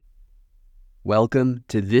Welcome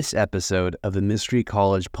to this episode of the Mystery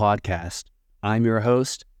College Podcast. I'm your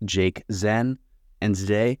host, Jake Zen, and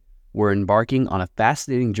today we're embarking on a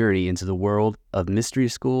fascinating journey into the world of mystery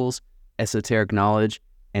schools, esoteric knowledge,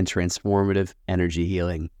 and transformative energy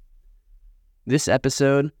healing. This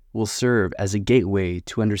episode will serve as a gateway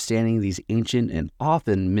to understanding these ancient and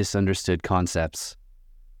often misunderstood concepts.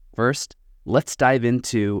 First, let's dive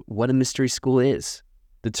into what a mystery school is.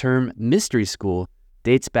 The term mystery school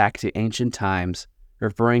dates back to ancient times,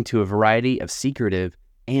 referring to a variety of secretive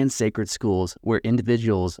and sacred schools where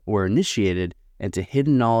individuals were initiated into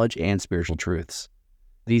hidden knowledge and spiritual truths.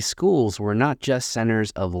 These schools were not just centers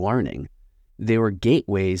of learning, they were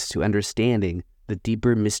gateways to understanding the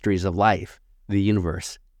deeper mysteries of life, the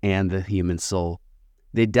universe, and the human soul.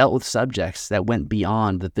 They dealt with subjects that went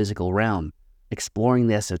beyond the physical realm, exploring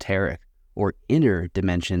the esoteric or inner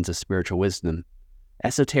dimensions of spiritual wisdom.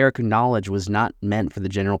 Esoteric knowledge was not meant for the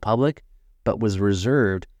general public, but was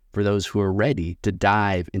reserved for those who were ready to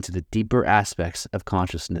dive into the deeper aspects of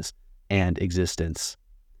consciousness and existence.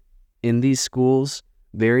 In these schools,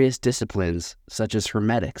 various disciplines, such as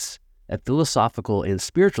Hermetics, a philosophical and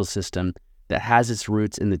spiritual system that has its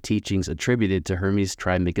roots in the teachings attributed to Hermes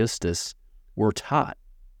Trismegistus, were taught.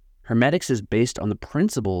 Hermetics is based on the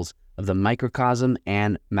principles of the microcosm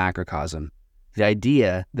and macrocosm, the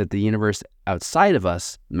idea that the universe outside of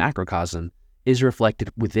us, macrocosm, is reflected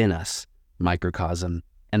within us, microcosm,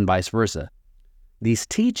 and vice versa. These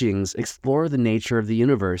teachings explore the nature of the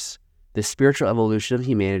universe, the spiritual evolution of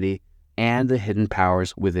humanity, and the hidden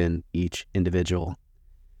powers within each individual.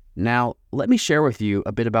 Now, let me share with you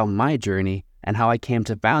a bit about my journey and how I came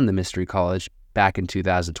to found the Mystery College back in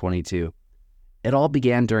 2022. It all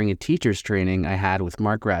began during a teacher's training I had with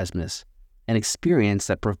Mark Rasmus, an experience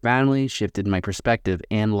that profoundly shifted my perspective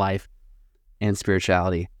in life and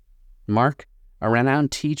spirituality. Mark, a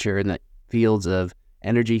renowned teacher in the fields of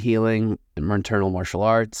energy healing and internal martial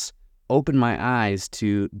arts, opened my eyes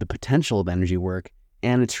to the potential of energy work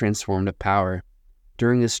and its transformative power.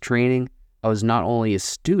 During this training, I was not only a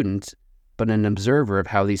student, but an observer of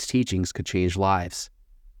how these teachings could change lives.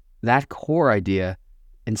 That core idea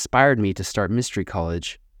inspired me to start Mystery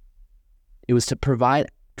College. It was to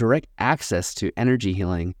provide direct access to energy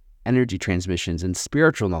healing, energy transmissions, and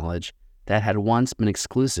spiritual knowledge that had once been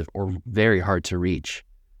exclusive or very hard to reach.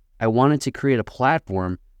 I wanted to create a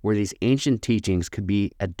platform where these ancient teachings could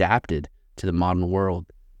be adapted to the modern world,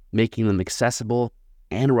 making them accessible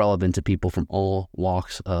and relevant to people from all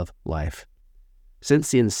walks of life.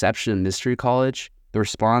 Since the inception of Mystery College, the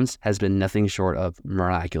response has been nothing short of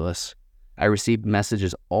miraculous. I receive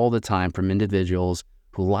messages all the time from individuals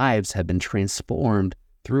whose lives have been transformed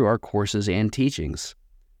through our courses and teachings.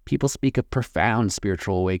 People speak of profound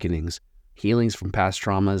spiritual awakenings, healings from past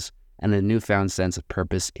traumas, and a newfound sense of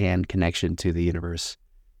purpose and connection to the universe.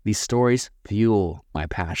 These stories fuel my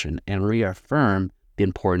passion and reaffirm the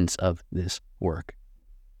importance of this work.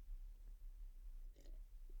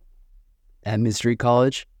 At Mystery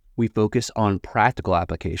College, we focus on practical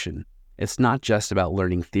application. It's not just about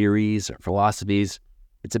learning theories or philosophies.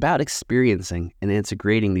 It's about experiencing and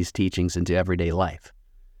integrating these teachings into everyday life.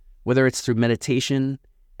 Whether it's through meditation,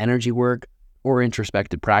 energy work, or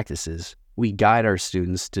introspective practices, we guide our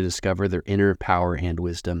students to discover their inner power and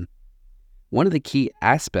wisdom. One of the key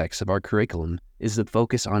aspects of our curriculum is the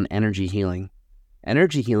focus on energy healing.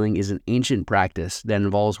 Energy healing is an ancient practice that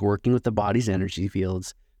involves working with the body's energy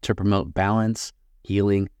fields to promote balance,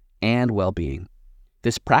 healing, and well-being.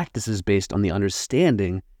 This practice is based on the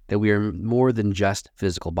understanding that we are more than just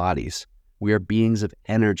physical bodies. We are beings of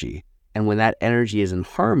energy, and when that energy is in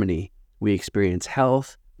harmony, we experience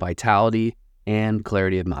health, vitality, and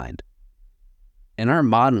clarity of mind. In our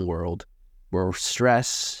modern world, where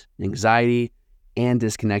stress, anxiety, and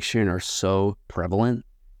disconnection are so prevalent,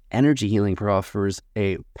 energy healing offers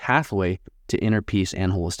a pathway to inner peace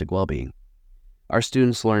and holistic well-being. Our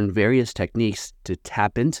students learn various techniques to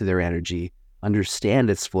tap into their energy,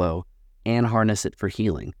 understand its flow, and harness it for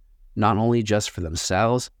healing, not only just for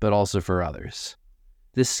themselves, but also for others.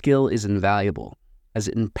 This skill is invaluable as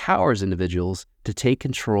it empowers individuals to take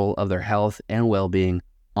control of their health and well-being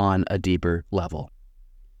on a deeper level.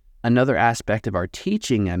 Another aspect of our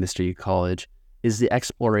teaching at Mystery College is the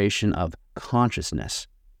exploration of consciousness.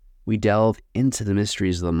 We delve into the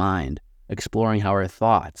mysteries of the mind, exploring how our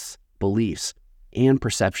thoughts, beliefs, and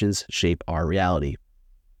perceptions shape our reality.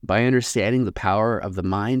 By understanding the power of the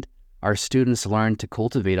mind, our students learn to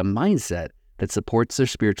cultivate a mindset that supports their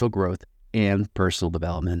spiritual growth and personal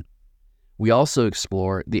development. We also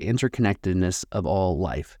explore the interconnectedness of all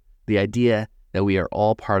life, the idea that we are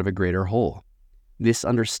all part of a greater whole. This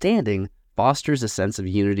understanding fosters a sense of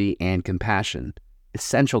unity and compassion,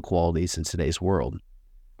 essential qualities in today's world.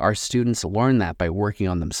 Our students learn that by working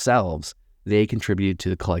on themselves, they contribute to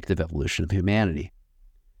the collective evolution of humanity.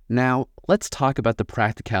 Now, let's talk about the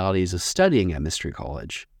practicalities of studying at Mystery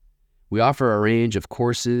College. We offer a range of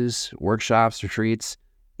courses, workshops, retreats,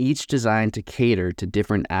 each designed to cater to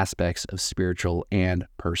different aspects of spiritual and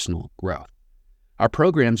personal growth. Our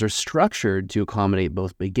programs are structured to accommodate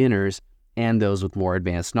both beginners and those with more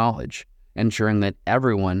advanced knowledge, ensuring that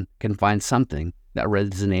everyone can find something that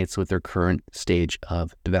resonates with their current stage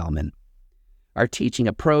of development. Our teaching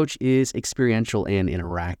approach is experiential and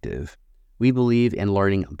interactive. We believe in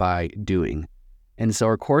learning by doing, and so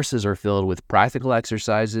our courses are filled with practical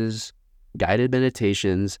exercises, guided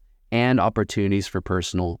meditations, and opportunities for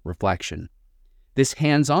personal reflection. This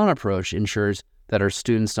hands-on approach ensures that our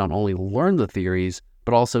students not only learn the theories,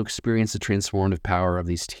 but also experience the transformative power of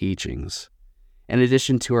these teachings. In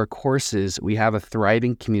addition to our courses, we have a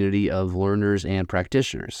thriving community of learners and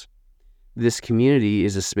practitioners. This community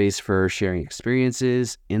is a space for sharing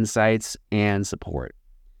experiences, insights, and support.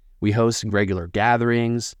 We host regular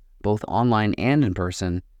gatherings, both online and in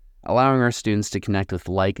person, allowing our students to connect with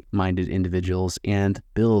like-minded individuals and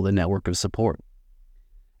build a network of support.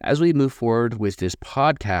 As we move forward with this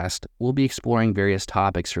podcast, we'll be exploring various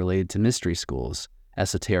topics related to mystery schools,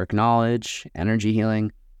 esoteric knowledge, energy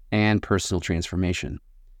healing, and personal transformation.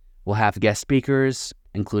 We'll have guest speakers,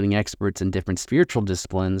 including experts in different spiritual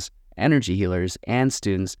disciplines, energy healers, and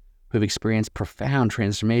students who have experienced profound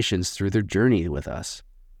transformations through their journey with us.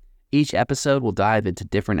 Each episode will dive into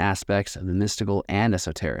different aspects of the mystical and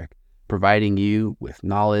esoteric, providing you with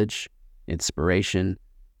knowledge, inspiration,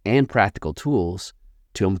 and practical tools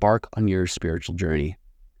to embark on your spiritual journey.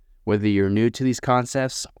 Whether you're new to these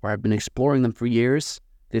concepts or have been exploring them for years,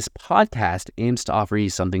 this podcast aims to offer you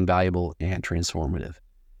something valuable and transformative.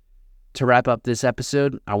 To wrap up this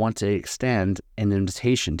episode, I want to extend an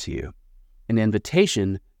invitation to you, an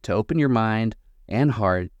invitation to open your mind and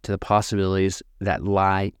heart to the possibilities that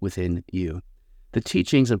lie within you. The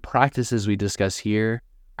teachings and practices we discuss here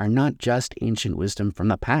are not just ancient wisdom from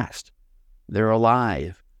the past. They're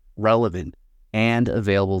alive, relevant, and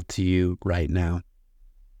available to you right now.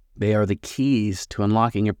 They are the keys to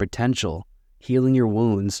unlocking your potential, healing your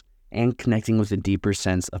wounds, and connecting with a deeper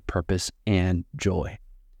sense of purpose and joy.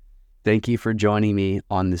 Thank you for joining me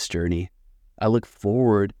on this journey. I look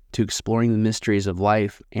forward to exploring the mysteries of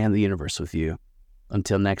life and the universe with you.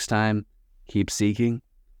 Until next time, keep seeking,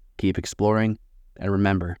 keep exploring, and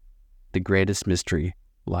remember, the greatest mystery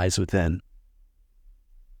lies within.